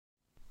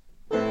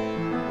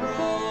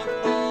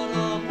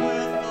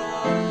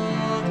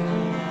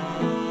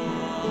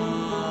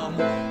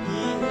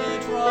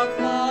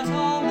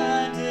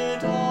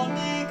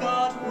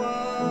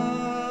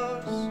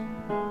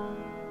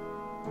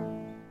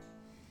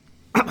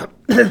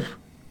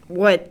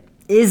What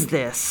is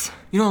this?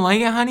 You don't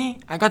like it, honey?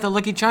 I got the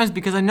Lucky Charms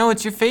because I know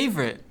it's your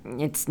favorite.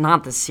 It's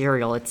not the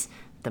cereal, it's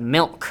the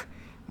milk.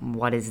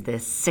 What is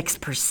this,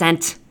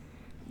 6%?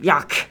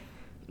 Yuck.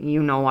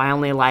 You know I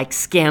only like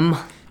skim.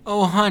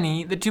 Oh,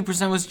 honey, the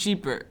 2% was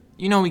cheaper.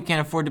 You know we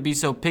can't afford to be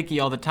so picky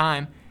all the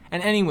time.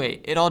 And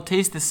anyway, it all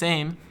tastes the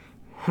same.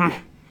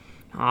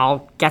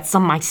 I'll get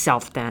some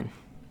myself then.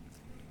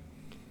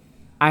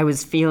 I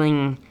was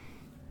feeling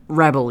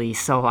rebel-y,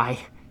 so I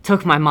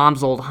took my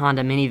mom's old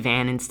Honda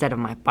minivan instead of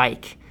my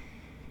bike.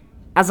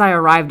 As I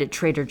arrived at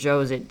Trader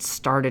Joe's, it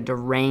started to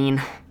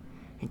rain.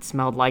 It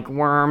smelled like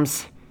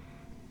worms.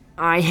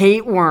 I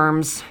hate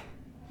worms.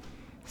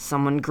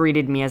 Someone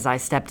greeted me as I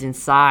stepped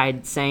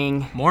inside,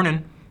 saying,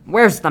 Morning.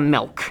 "Where's the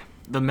milk?"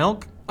 The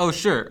milk? Oh,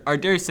 sure. Our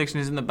dairy section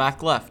is in the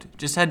back left.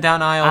 Just head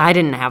down aisle. I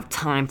didn't have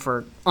time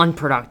for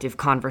unproductive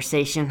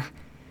conversation.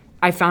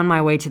 I found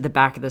my way to the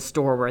back of the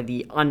store where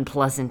the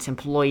unpleasant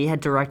employee had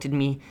directed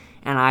me,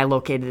 and I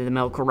located the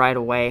milk right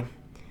away.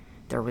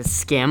 There was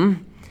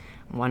skim,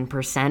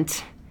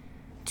 1%,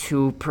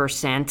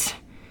 2%,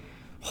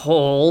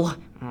 whole,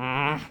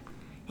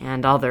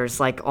 and others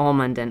like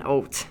almond and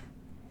oat.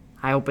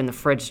 I opened the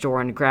fridge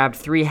door and grabbed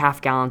 3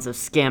 half-gallons of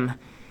skim.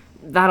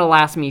 That'll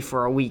last me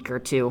for a week or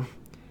two.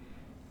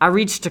 I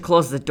reached to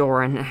close the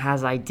door, and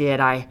as I did,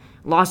 I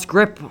lost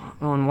grip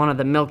on one of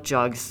the milk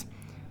jugs.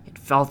 It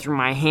fell through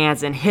my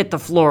hands and hit the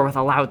floor with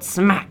a loud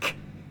smack,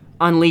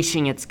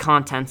 unleashing its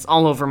contents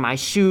all over my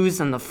shoes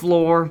and the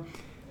floor.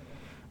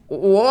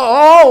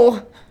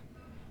 Whoa!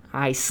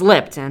 I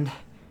slipped, and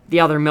the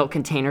other milk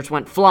containers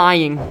went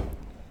flying.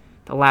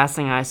 The last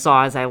thing I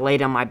saw as I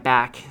laid on my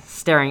back,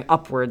 staring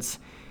upwards,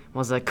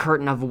 was a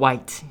curtain of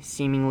white,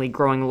 seemingly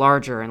growing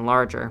larger and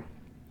larger.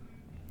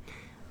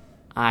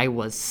 I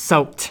was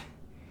soaked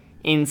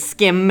in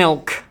skim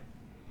milk.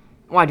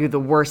 Why do the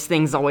worst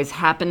things always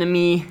happen to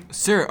me?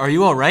 Sir, are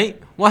you all right?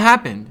 What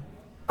happened?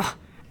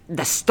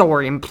 The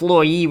store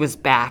employee was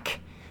back.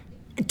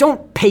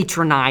 Don't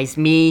patronize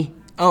me.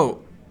 Oh,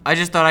 I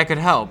just thought I could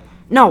help.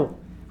 No,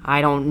 I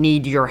don't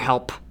need your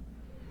help.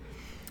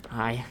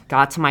 I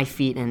got to my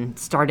feet and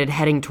started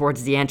heading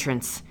towards the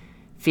entrance,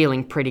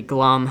 feeling pretty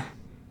glum.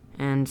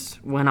 And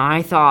when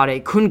I thought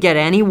it couldn't get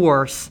any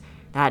worse,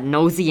 that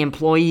nosy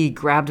employee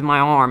grabbed my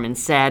arm and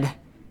said,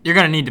 You're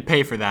gonna need to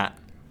pay for that.